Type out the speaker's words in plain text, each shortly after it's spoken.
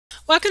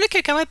Welcome to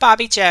Cooking with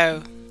Bobby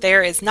Joe.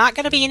 There is not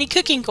going to be any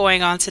cooking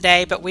going on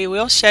today, but we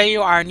will show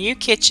you our new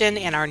kitchen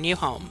in our new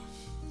home.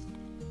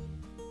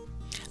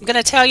 I'm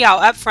going to tell y'all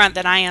up front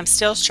that I am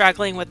still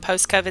struggling with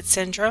post-COVID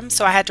syndrome,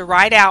 so I had to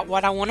write out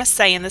what I want to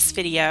say in this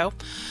video.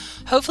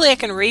 Hopefully I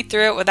can read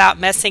through it without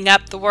messing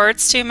up the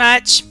words too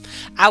much.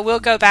 I will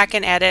go back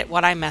and edit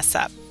what I mess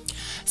up.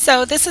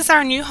 So this is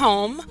our new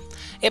home.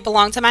 It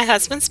belonged to my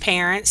husband's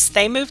parents.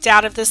 They moved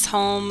out of this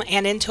home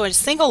and into a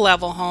single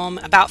level home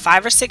about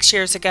 5 or 6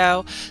 years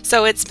ago,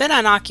 so it's been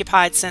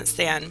unoccupied since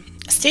then.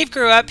 Steve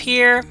grew up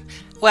here.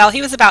 Well,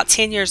 he was about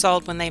 10 years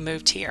old when they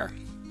moved here.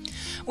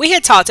 We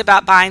had talked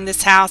about buying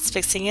this house,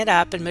 fixing it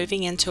up, and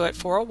moving into it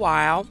for a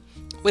while.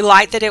 We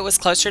liked that it was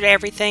closer to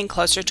everything,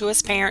 closer to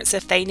his parents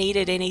if they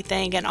needed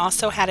anything, and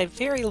also had a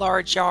very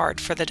large yard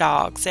for the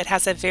dogs. It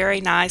has a very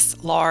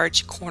nice,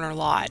 large corner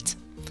lot.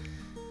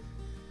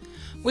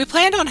 We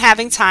planned on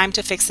having time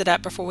to fix it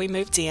up before we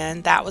moved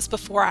in. That was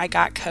before I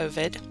got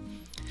COVID.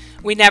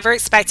 We never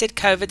expected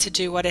COVID to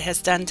do what it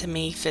has done to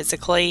me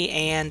physically,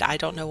 and I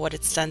don't know what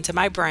it's done to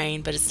my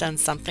brain, but it's done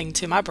something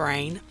to my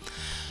brain.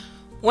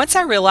 Once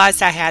I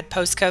realized I had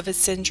post-COVID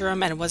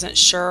syndrome and wasn't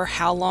sure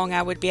how long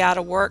I would be out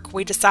of work,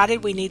 we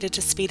decided we needed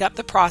to speed up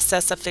the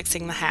process of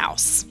fixing the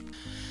house.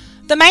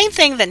 The main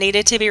thing that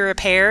needed to be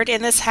repaired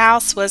in this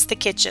house was the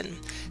kitchen.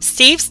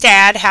 Steve's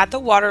dad had the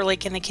water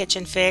leak in the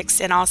kitchen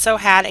fixed and also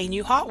had a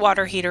new hot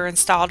water heater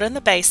installed in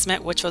the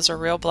basement, which was a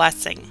real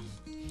blessing.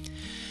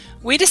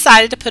 We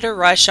decided to put a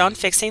rush on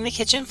fixing the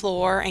kitchen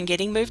floor and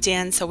getting moved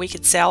in so we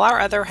could sell our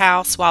other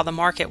house while the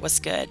market was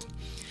good.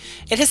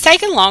 It has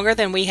taken longer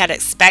than we had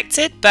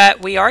expected,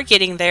 but we are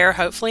getting there.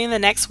 Hopefully in the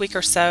next week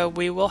or so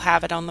we will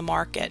have it on the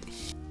market.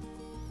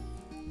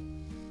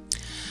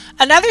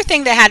 Another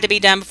thing that had to be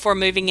done before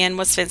moving in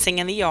was fencing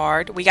in the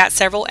yard. We got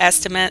several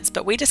estimates,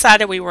 but we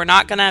decided we were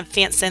not going to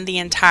fence in the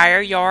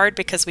entire yard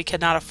because we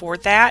could not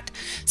afford that.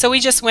 So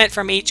we just went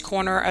from each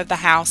corner of the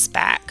house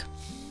back.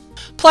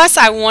 Plus,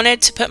 I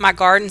wanted to put my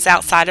gardens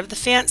outside of the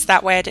fence.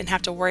 That way I didn't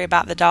have to worry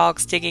about the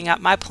dogs digging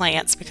up my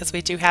plants because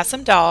we do have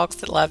some dogs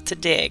that love to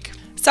dig.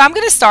 So I'm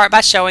going to start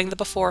by showing the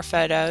before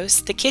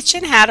photos. The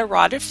kitchen had a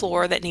rotted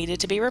floor that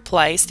needed to be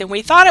replaced, and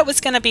we thought it was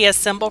going to be a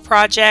simple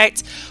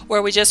project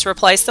where we just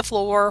replace the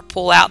floor,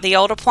 pull out the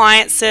old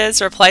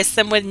appliances, replace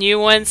them with new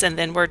ones, and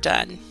then we're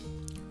done.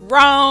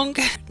 Wrong!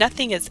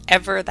 Nothing is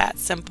ever that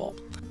simple.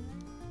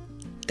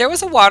 There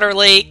was a water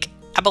leak.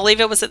 I believe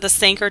it was at the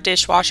sink or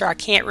dishwasher. I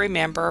can't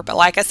remember, but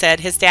like I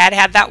said, his dad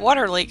had that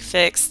water leak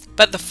fixed,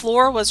 but the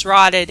floor was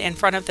rotted in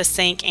front of the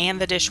sink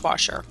and the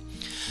dishwasher.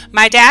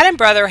 My dad and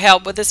brother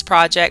helped with this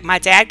project. My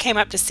dad came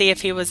up to see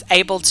if he was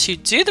able to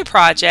do the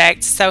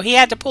project, so he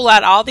had to pull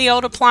out all the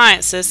old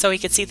appliances so he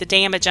could see the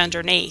damage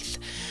underneath.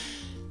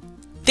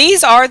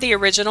 These are the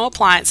original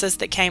appliances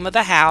that came with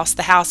the house.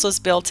 The house was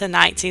built in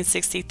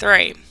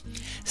 1963.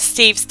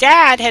 Steve's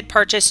dad had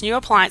purchased new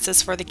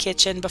appliances for the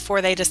kitchen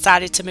before they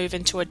decided to move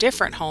into a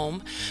different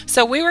home,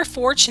 so we were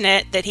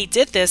fortunate that he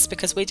did this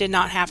because we did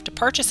not have to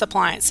purchase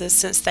appliances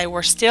since they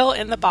were still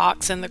in the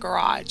box in the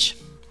garage.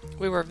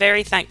 We were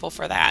very thankful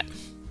for that.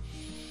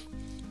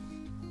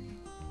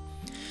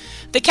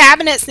 The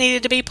cabinets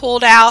needed to be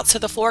pulled out so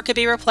the floor could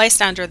be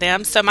replaced under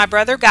them, so my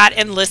brother got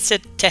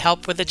enlisted to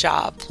help with the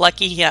job.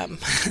 Lucky him.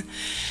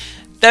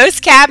 Those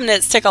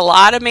cabinets took a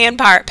lot of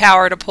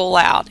manpower to pull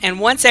out, and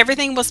once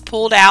everything was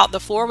pulled out,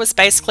 the floor was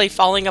basically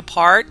falling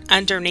apart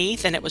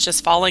underneath, and it was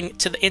just falling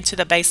into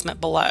the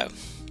basement below.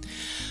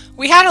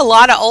 We had a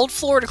lot of old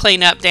floor to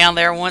clean up down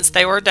there once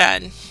they were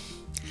done.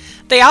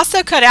 They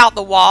also cut out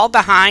the wall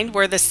behind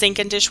where the sink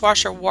and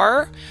dishwasher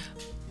were.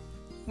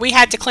 We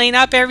had to clean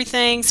up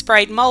everything,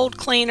 sprayed mold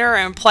cleaner,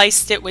 and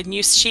replaced it with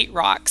new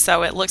sheetrock,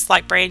 so it looks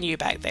like brand new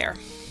back there.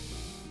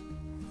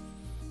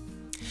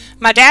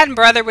 My dad and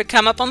brother would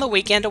come up on the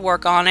weekend to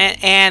work on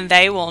it, and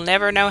they will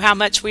never know how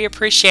much we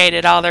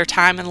appreciated all their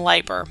time and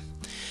labor.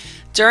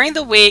 During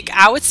the week,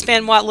 I would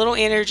spend what little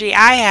energy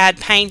I had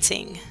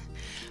painting.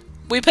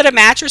 We put a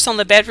mattress on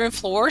the bedroom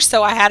floor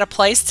so I had a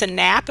place to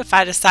nap if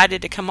I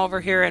decided to come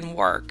over here and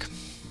work.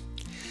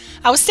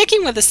 I was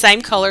sticking with the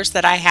same colors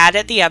that I had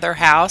at the other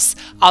house,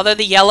 although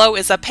the yellow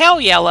is a pale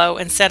yellow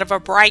instead of a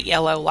bright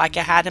yellow like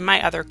I had in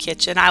my other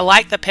kitchen. I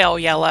like the pale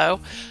yellow.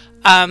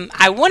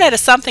 I wanted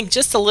something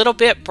just a little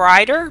bit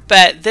brighter,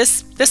 but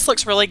this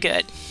looks really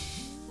good.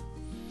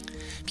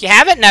 If you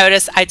haven't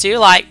noticed, I do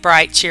like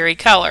bright, cheery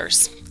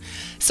colors.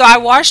 So I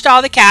washed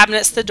all the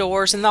cabinets, the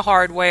doors, and the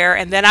hardware,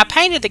 and then I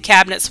painted the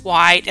cabinets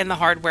white and the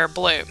hardware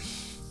blue.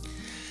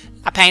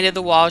 I painted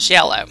the walls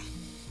yellow.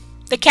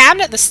 The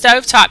cabinet the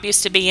stovetop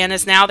used to be in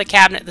is now the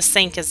cabinet the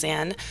sink is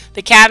in.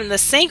 The cabinet the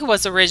sink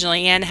was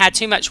originally in had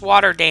too much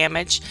water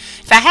damage.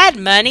 If I had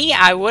money,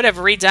 I would have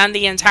redone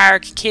the entire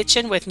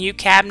kitchen with new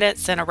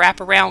cabinets and a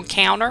wraparound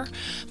counter,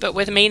 but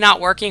with me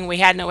not working, we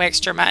had no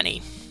extra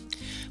money.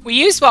 We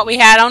used what we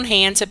had on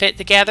hand to put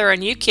together a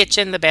new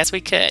kitchen the best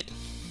we could.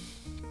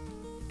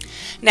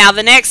 Now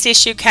the next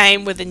issue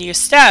came with the new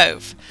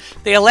stove.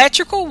 The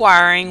electrical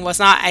wiring was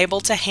not able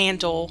to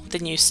handle the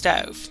new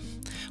stove.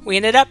 We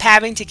ended up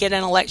having to get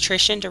an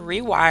electrician to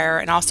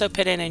rewire and also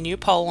put in a new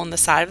pole on the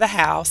side of the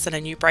house and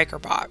a new breaker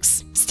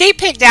box. Steve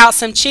picked out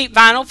some cheap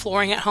vinyl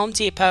flooring at Home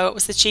Depot. It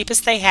was the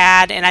cheapest they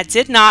had, and I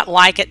did not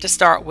like it to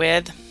start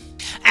with.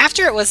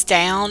 After it was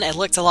down, it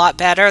looked a lot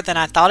better than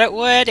I thought it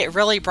would. It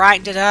really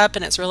brightened it up,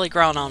 and it's really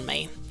grown on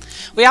me.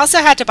 We also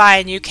had to buy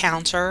a new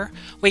counter.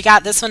 We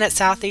got this one at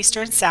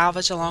Southeastern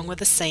Salvage along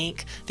with a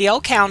sink. The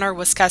old counter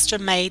was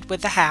custom made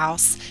with the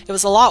house. It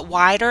was a lot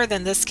wider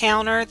than this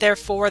counter,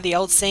 therefore the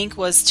old sink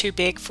was too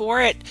big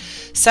for it.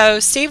 So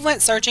Steve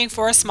went searching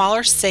for a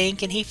smaller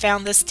sink and he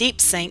found this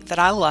deep sink that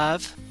I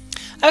love.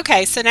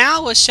 Okay, so now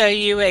I will show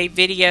you a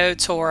video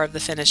tour of the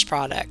finished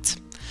product.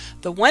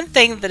 The one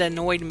thing that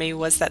annoyed me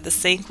was that the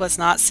sink was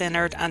not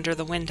centered under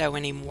the window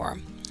anymore.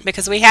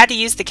 Because we had to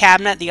use the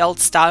cabinet the old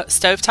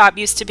stovetop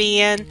used to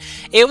be in.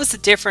 It was a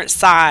different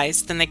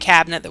size than the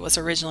cabinet that was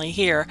originally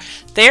here.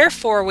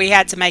 Therefore, we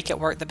had to make it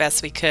work the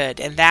best we could,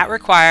 and that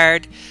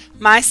required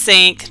my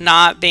sink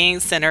not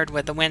being centered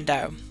with the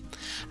window.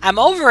 I'm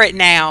over it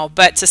now,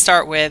 but to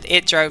start with,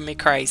 it drove me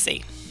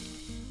crazy.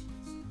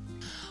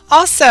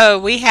 Also,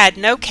 we had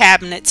no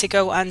cabinet to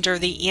go under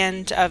the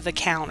end of the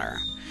counter.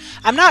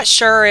 I'm not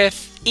sure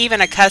if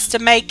even a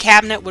custom-made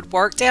cabinet would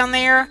work down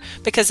there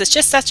because it's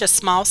just such a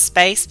small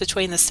space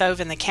between the stove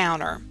and the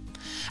counter.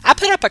 I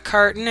put up a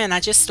curtain and I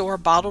just store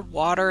bottled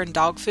water and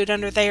dog food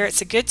under there.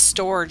 It's a good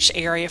storage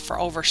area for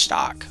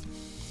overstock.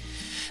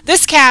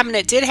 This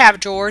cabinet did have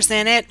drawers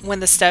in it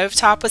when the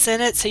stovetop was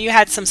in it, so you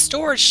had some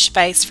storage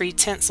space for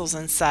utensils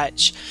and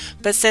such.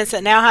 But since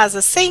it now has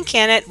a sink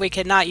in it, we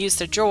could not use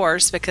the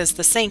drawers because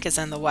the sink is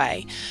in the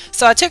way.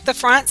 So I took the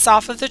fronts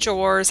off of the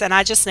drawers and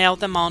I just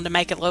nailed them on to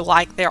make it look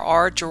like there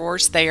are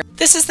drawers there.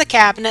 This is the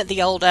cabinet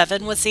the old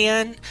oven was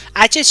in.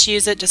 I just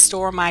use it to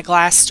store my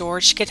glass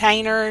storage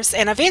containers,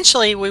 and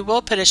eventually we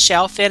will put a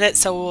shelf in it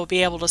so we'll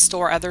be able to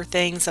store other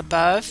things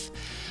above.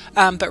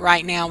 But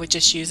right now we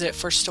just use it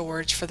for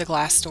storage for the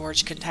glass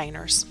storage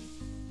containers.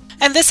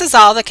 And this is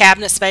all the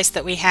cabinet space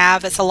that we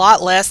have. It's a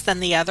lot less than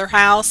the other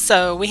house,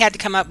 so we had to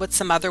come up with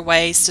some other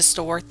ways to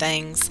store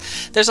things.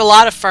 There's a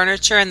lot of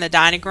furniture in the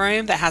dining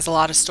room that has a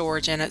lot of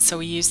storage in it, so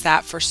we use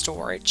that for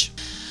storage.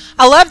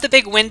 I love the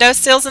big window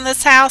sills in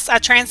this house. I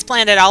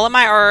transplanted all of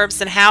my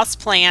herbs and house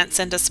plants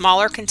into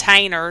smaller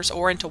containers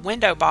or into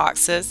window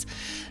boxes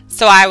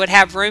so I would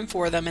have room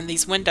for them in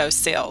these window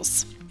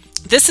sills.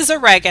 This is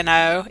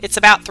oregano. It's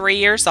about 3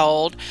 years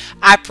old.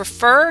 I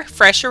prefer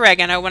fresh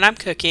oregano when I'm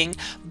cooking,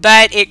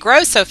 but it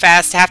grows so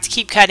fast I have to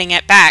keep cutting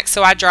it back,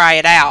 so I dry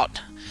it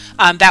out.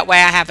 That way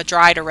I have a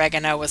dried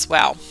oregano as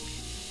well.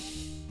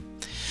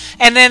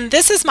 And then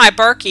this is my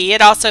Berkey.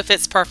 It also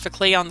fits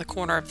perfectly on the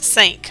corner of the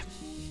sink.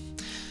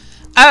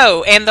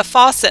 Oh, and the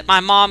faucet my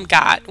mom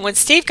got. When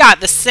Steve got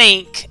the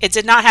sink, it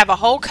did not have a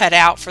hole cut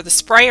out for the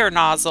sprayer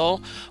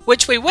nozzle,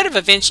 which we would have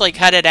eventually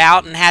cut it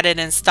out and had it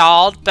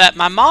installed, but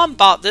my mom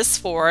bought this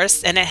for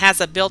us and it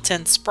has a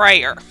built-in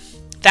sprayer.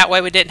 That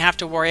way we didn't have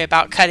to worry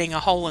about cutting a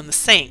hole in the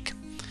sink.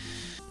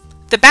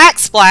 The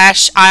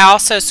backsplash I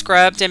also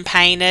scrubbed and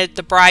painted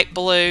the bright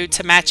blue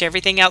to match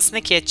everything else in the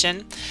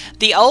kitchen.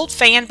 The old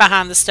fan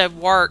behind the stove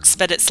works,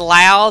 but it's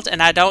loud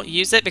and I don't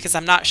use it because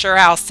I'm not sure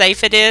how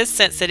safe it is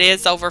since it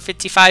is over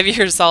 55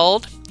 years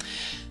old.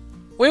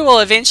 We will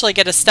eventually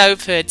get a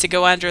stove hood to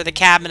go under the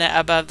cabinet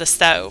above the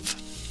stove.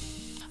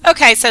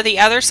 Okay, so the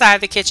other side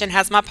of the kitchen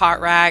has my pot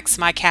racks,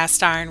 my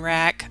cast iron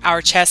rack, our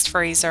chest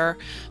freezer,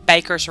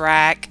 baker's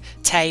rack,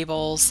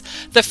 tables.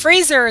 The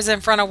freezer is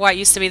in front of what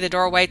used to be the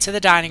doorway to the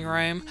dining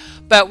room,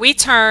 but we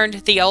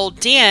turned the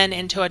old den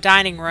into a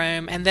dining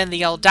room and then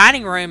the old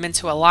dining room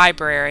into a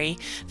library.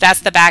 That's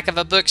the back of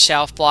a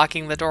bookshelf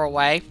blocking the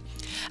doorway.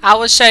 I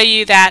will show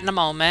you that in a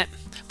moment.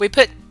 We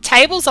put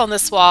tables on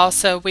this wall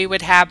so we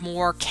would have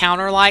more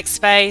counter-like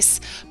space.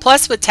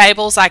 Plus with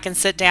tables I can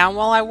sit down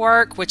while I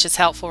work, which is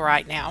helpful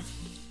right now.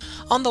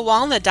 On the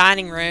wall in the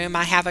dining room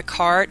I have a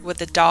cart with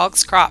the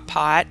dog's crock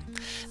pot.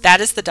 That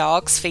is the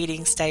dog's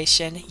feeding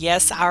station.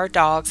 Yes, our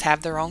dogs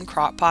have their own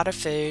crock pot of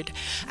food.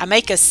 I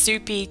make a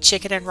soupy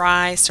chicken and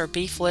rice or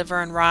beef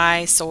liver and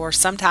rice or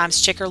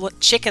sometimes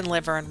chicken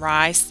liver and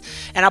rice,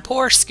 and I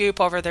pour a scoop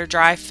over their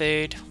dry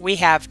food. We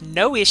have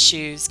no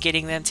issues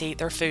getting them to eat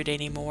their food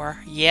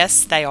anymore.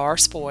 Yes, they are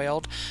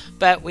spoiled,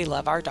 but we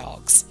love our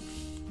dogs.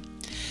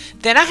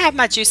 Then I have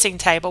my juicing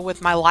table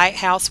with my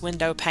lighthouse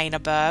window pane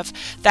above.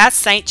 That's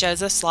St.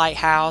 Joseph's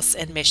Lighthouse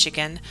in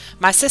Michigan.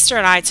 My sister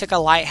and I took a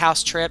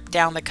lighthouse trip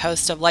down the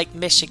coast of Lake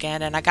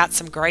Michigan and I got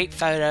some great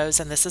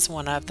photos and this is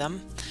one of them.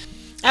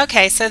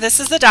 Okay, so this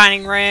is the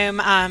dining room.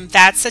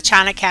 That's a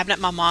china cabinet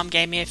my mom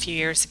gave me a few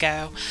years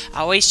ago. I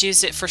always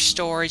used it for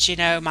storage, you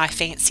know, my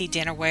fancy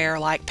dinnerware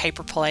like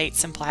paper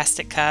plates and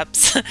plastic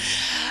cups.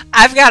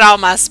 I've got all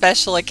my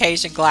special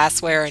occasion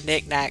glassware and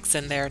knickknacks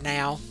in there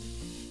now.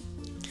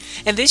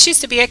 And this used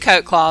to be a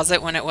coat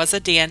closet when it was a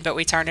den, but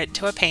we turned it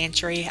into a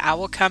pantry. I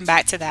will come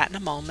back to that in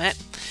a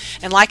moment.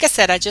 And like I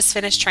said, I just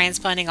finished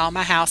transplanting all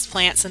my house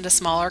plants into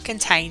smaller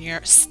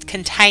containers.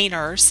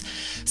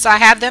 So I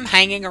have them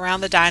hanging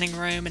around the dining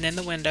room and in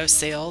the window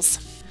sills.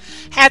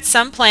 Had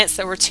some plants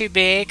that were too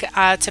big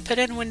to put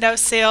in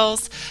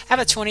windowsills. I have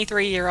a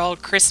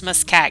 23-year-old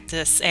Christmas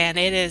cactus, and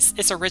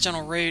its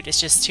original root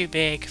is just too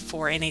big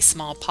for any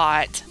small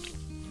pot.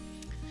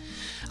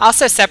 I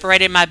also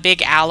separated my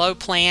big aloe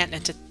plant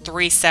into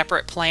 3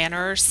 separate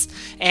planters,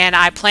 and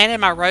I planted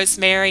my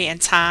rosemary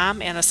and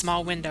thyme in a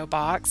small window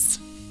box.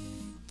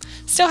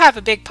 Still have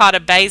a big pot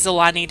of basil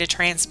I need to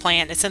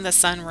transplant. It's in the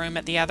sunroom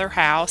at the other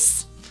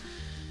house.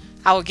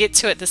 I will get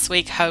to it this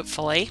week,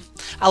 hopefully.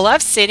 I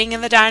love sitting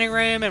in the dining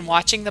room and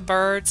watching the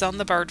birds on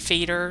the bird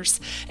feeders.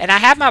 And I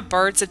have my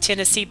Birds of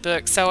Tennessee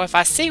book, so if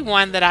I see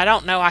one that I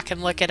don't know, I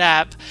can look it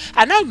up.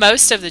 I know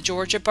most of the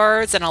Georgia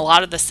birds, and a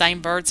lot of the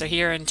same birds are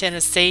here in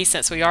Tennessee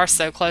since we are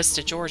so close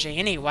to Georgia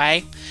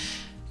anyway.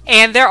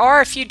 And there are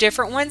a few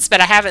different ones,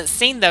 but I haven't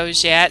seen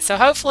those yet, so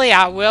hopefully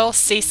I will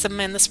see some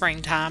in the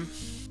springtime.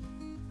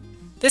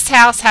 This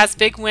house has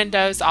big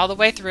windows all the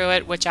way through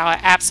it, which I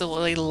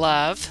absolutely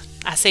love.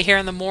 I sit here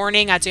in the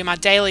morning, I do my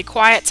daily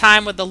quiet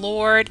time with the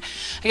Lord.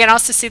 I can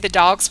also see the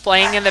dogs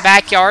playing in the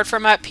backyard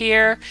from up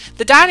here.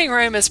 The dining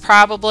room is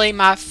probably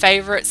my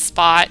favorite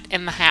spot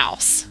in the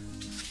house.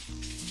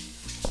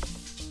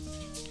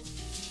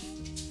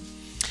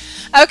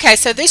 Okay,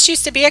 so this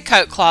used to be a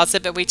coat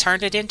closet, but we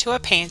turned it into a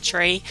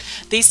pantry.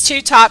 These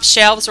 2 top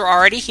shelves were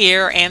already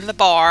here and the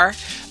bar,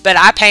 but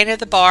I painted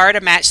the bar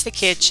to match the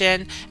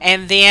kitchen,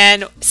 and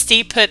then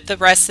Steve put the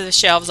rest of the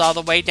shelves all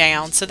the way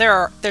down. So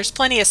there's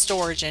plenty of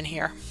storage in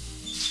here.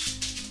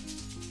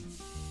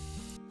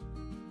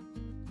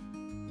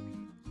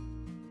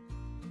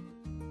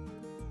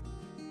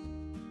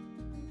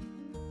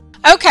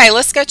 Okay,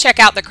 let's go check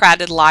out the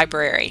crowded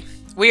library.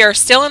 We are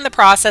still in the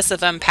process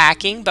of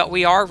unpacking, but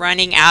we are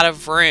running out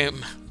of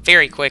room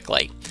very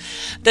quickly.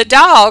 The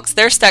dogs,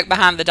 they're stuck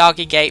behind the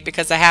doggy gate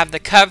because I have the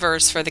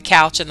covers for the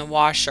couch and the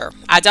washer.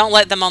 I don't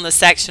let them on the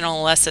sectional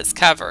unless it's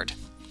covered.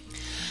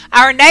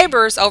 Our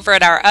neighbors over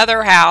at our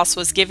other house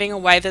was giving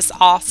away this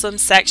awesome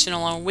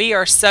sectional, and we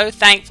are so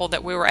thankful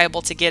that we were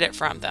able to get it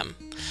from them.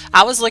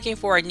 I was looking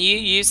for a new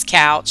used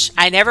couch.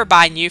 I never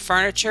buy new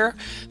furniture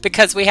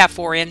because we have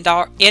 4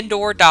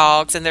 indoor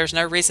dogs, and there's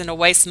no reason to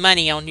waste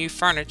money on new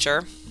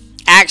furniture.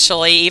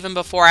 Actually, even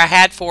before I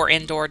had 4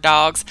 indoor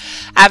dogs,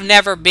 I've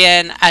never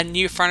been a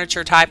new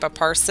furniture type of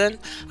person.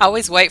 I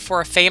always wait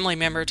for a family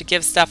member to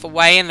give stuff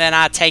away, and then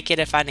I take it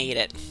if I need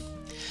it.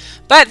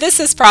 But this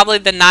is probably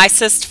the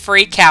nicest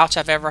free couch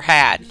I've ever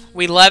had.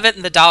 We love it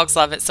and the dogs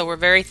love it, so we're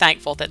very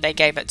thankful that they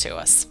gave it to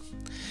us.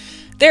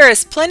 There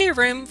is plenty of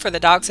room for the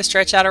dogs to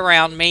stretch out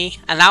around me,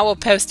 and I will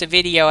post a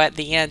video at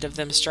the end of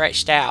them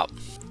stretched out.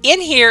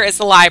 In here is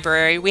the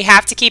library. We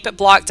have to keep it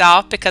blocked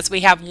off because we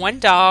have 1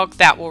 dog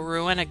that will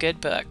ruin a good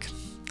book.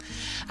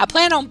 I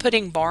plan on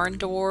putting barn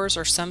doors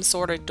or some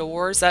sort of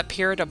doors up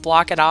here to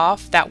block it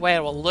off. That way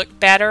it will look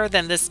better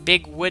than this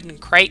big wooden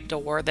crate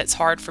door that's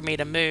hard for me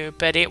to move,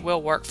 but it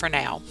will work for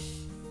now.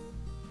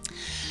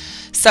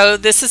 So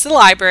this is the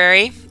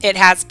library. It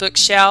has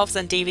bookshelves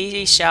and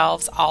DVD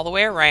shelves all the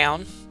way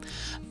around.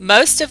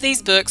 Most of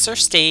these books are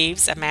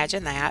Steve's,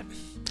 imagine that.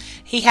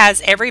 He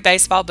has every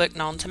baseball book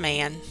known to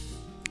man.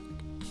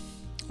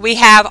 We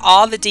have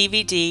all the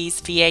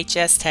DVDs,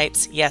 VHS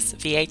tapes, yes,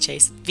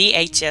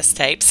 VHS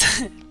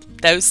tapes,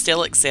 those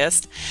still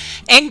exist,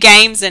 and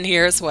games in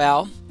here as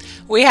well.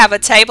 We have a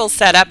table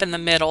set up in the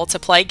middle to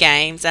play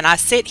games, and I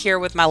sit here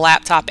with my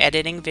laptop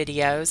editing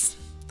videos.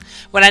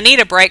 When I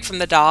need a break from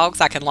the dogs,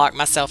 I can lock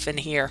myself in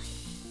here.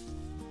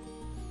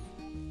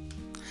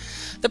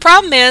 The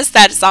problem is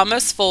that it's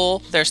almost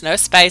full, there's no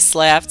space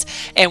left,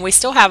 and we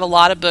still have a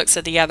lot of books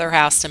at the other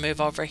house to move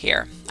over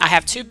here. I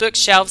have 2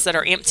 bookshelves that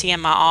are empty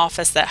in my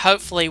office that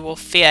hopefully will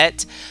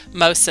fit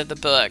most of the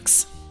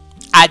books.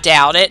 I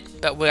doubt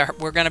it, but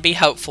we're going to be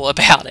hopeful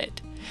about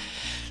it.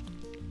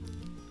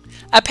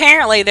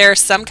 Apparently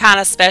there's some kind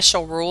of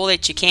special rule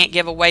that you can't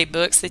give away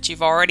books that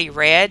you've already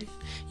read.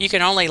 You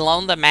can only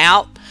loan them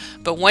out,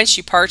 but once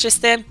you purchase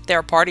them,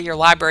 they're part of your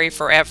library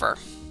forever.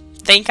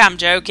 Think I'm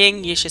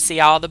joking? You should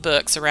see all the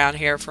books around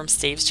here from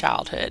Steve's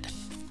childhood.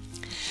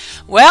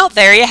 Well,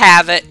 there you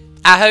have it.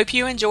 I hope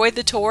you enjoyed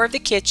the tour of the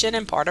kitchen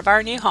and part of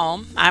our new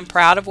home. I'm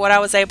proud of what I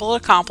was able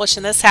to accomplish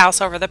in this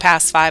house over the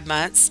past 5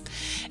 months.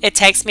 It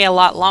takes me a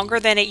lot longer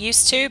than it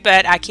used to,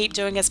 but I keep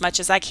doing as much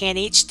as I can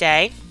each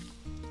day.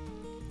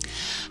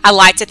 I'd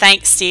like to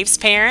thank Steve's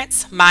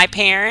parents,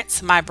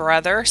 my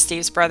brother,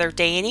 Steve's brother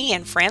Danny,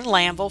 and friend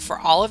Lanville for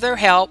all of their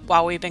help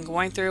while we've been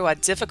going through a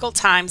difficult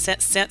time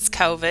since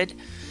COVID.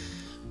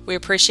 We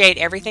appreciate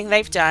everything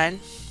they've done.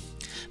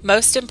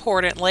 Most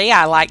importantly,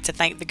 I like to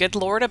thank the good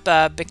Lord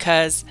above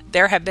because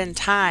there have been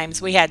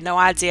times we had no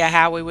idea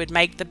how we would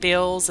make the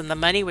bills and the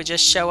money would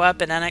just show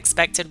up in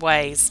unexpected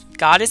ways.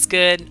 God is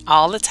good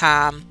all the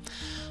time.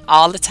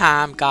 All the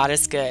time, God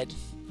is good.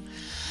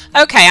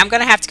 Okay, I'm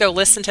going to have to go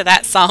listen to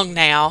that song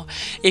now.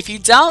 If you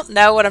don't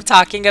know what I'm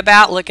talking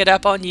about, look it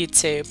up on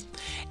YouTube.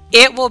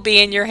 It will be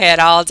in your head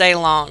all day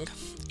long.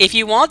 If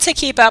you want to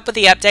keep up with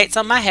the updates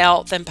on my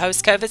health and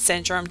post-COVID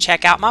syndrome,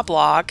 check out my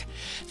blog.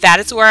 That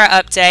is where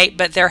I update,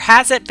 but there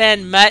hasn't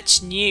been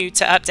much new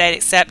to update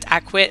except I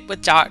quit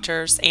with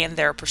doctors and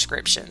their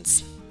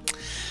prescriptions.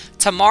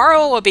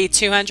 Tomorrow will be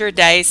 200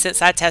 days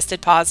since I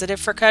tested positive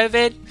for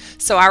COVID,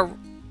 so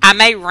I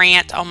may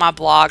rant on my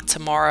blog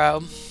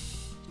tomorrow.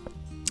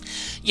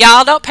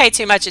 Y'all don't pay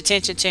too much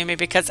attention to me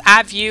because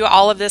I view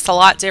all of this a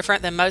lot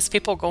different than most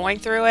people going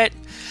through it.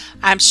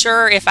 I'm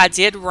sure if I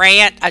did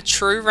rant, a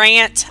true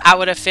rant, I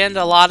would offend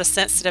a lot of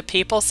sensitive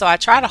people, so I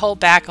try to hold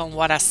back on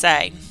what I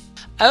say.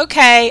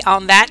 Okay,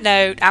 on that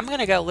note, I'm going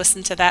to go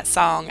listen to that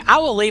song. I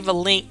will leave a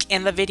link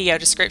in the video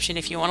description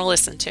if you want to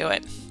listen to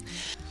it.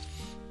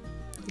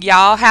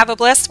 Y'all have a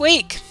blessed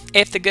week.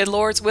 If the good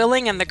Lord's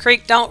willing and the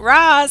creek don't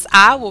rise,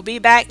 I will be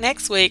back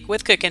next week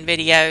with cooking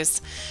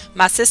videos.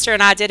 My sister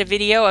and I did a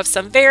video of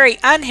some very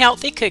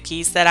unhealthy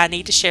cookies that I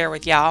need to share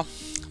with y'all.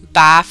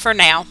 Bye for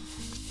now.